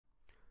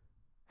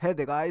Hey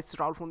there guys,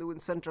 Raul from the Win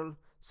Central.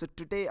 So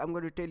today I'm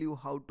going to tell you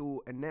how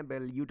to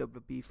enable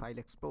UWP File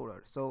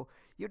Explorer. So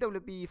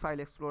UWP File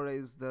Explorer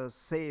is the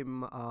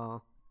same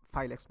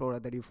file explorer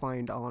that you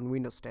find on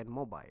Windows 10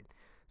 mobile.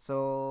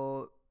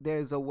 So there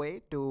is a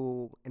way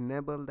to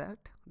enable that.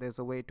 There's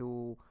a way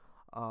to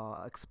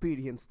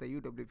experience the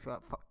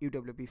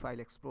UWP File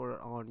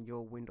Explorer on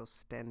your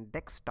Windows 10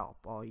 desktop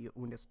or your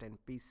Windows 10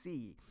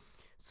 PC.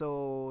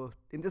 So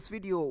in this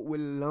video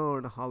we'll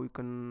learn how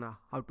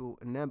to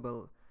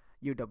enable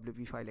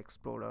UWP File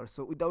Explorer.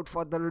 So without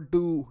further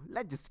ado,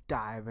 let's just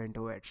dive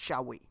into it,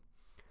 shall we?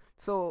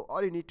 So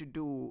all you need to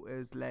do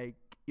is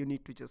you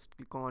need to just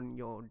click on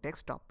your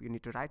desktop. You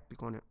need to right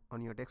click on it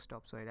on your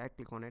desktop. So I right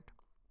click on it,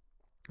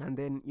 and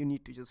then you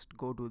need to just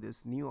go to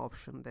this new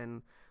option,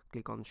 then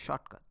click on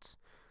shortcuts.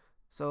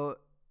 So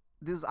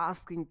this is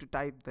asking to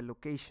type the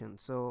location.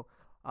 So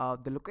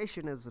the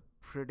location is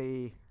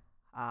pretty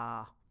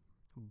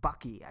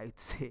bucky, I'd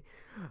say,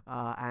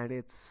 and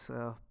it's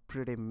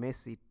pretty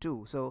messy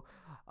too. So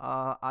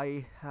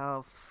I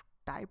have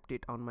typed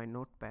it on my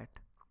notepad.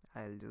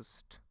 I'll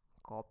just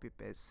copy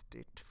paste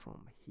it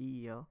from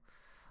here.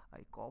 I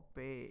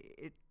copy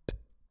it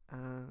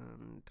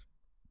and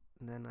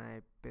then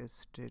I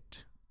paste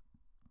it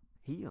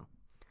here,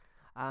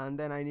 and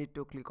then I need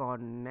to click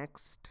on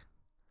next.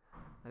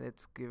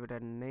 Let's give it a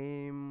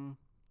name.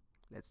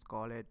 Let's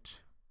call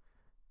it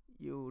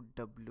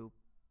UWP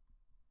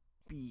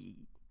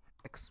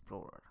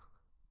Explorer.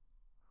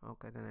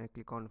 Okay, then I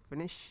click on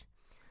finish,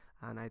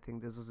 and I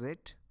think this is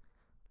it.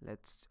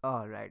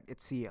 Right,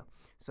 it's here.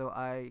 So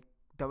I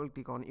double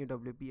click on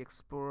UWP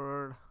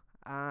Explorer,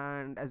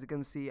 and as you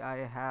can see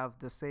I have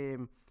the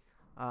same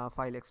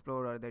file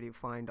explorer that you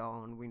find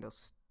on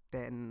Windows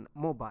 10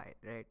 mobile,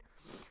 right?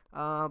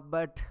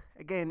 But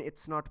again,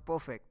 it's not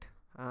perfect.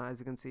 As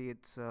you can see,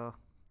 it's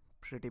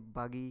pretty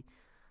buggy.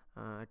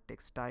 It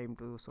takes time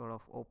to sort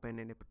of open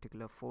in a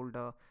particular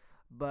folder,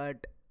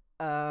 but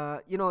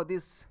you know,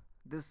 this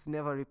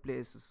never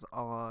replaces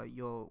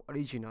your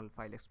original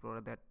file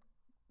explorer that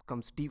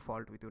comes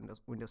default with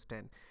Windows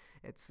 10.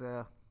 It's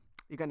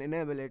you can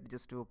enable it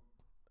just to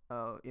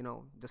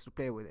just to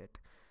play with it.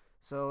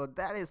 So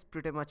that is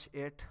pretty much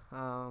it.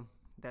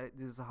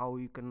 This is how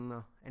you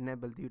can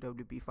enable the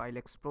UWP File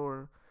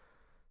Explorer.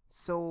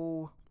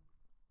 So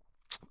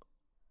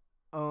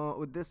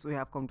with this we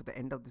have come to the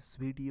end of this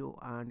video,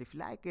 and if you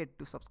like it,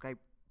 to subscribe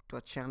to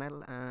our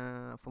channel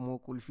for more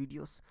cool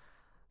videos.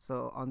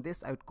 So on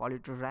this I would call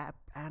it a wrap,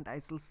 and I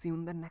shall see you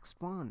in the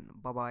next one.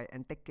 Bye bye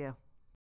and take care.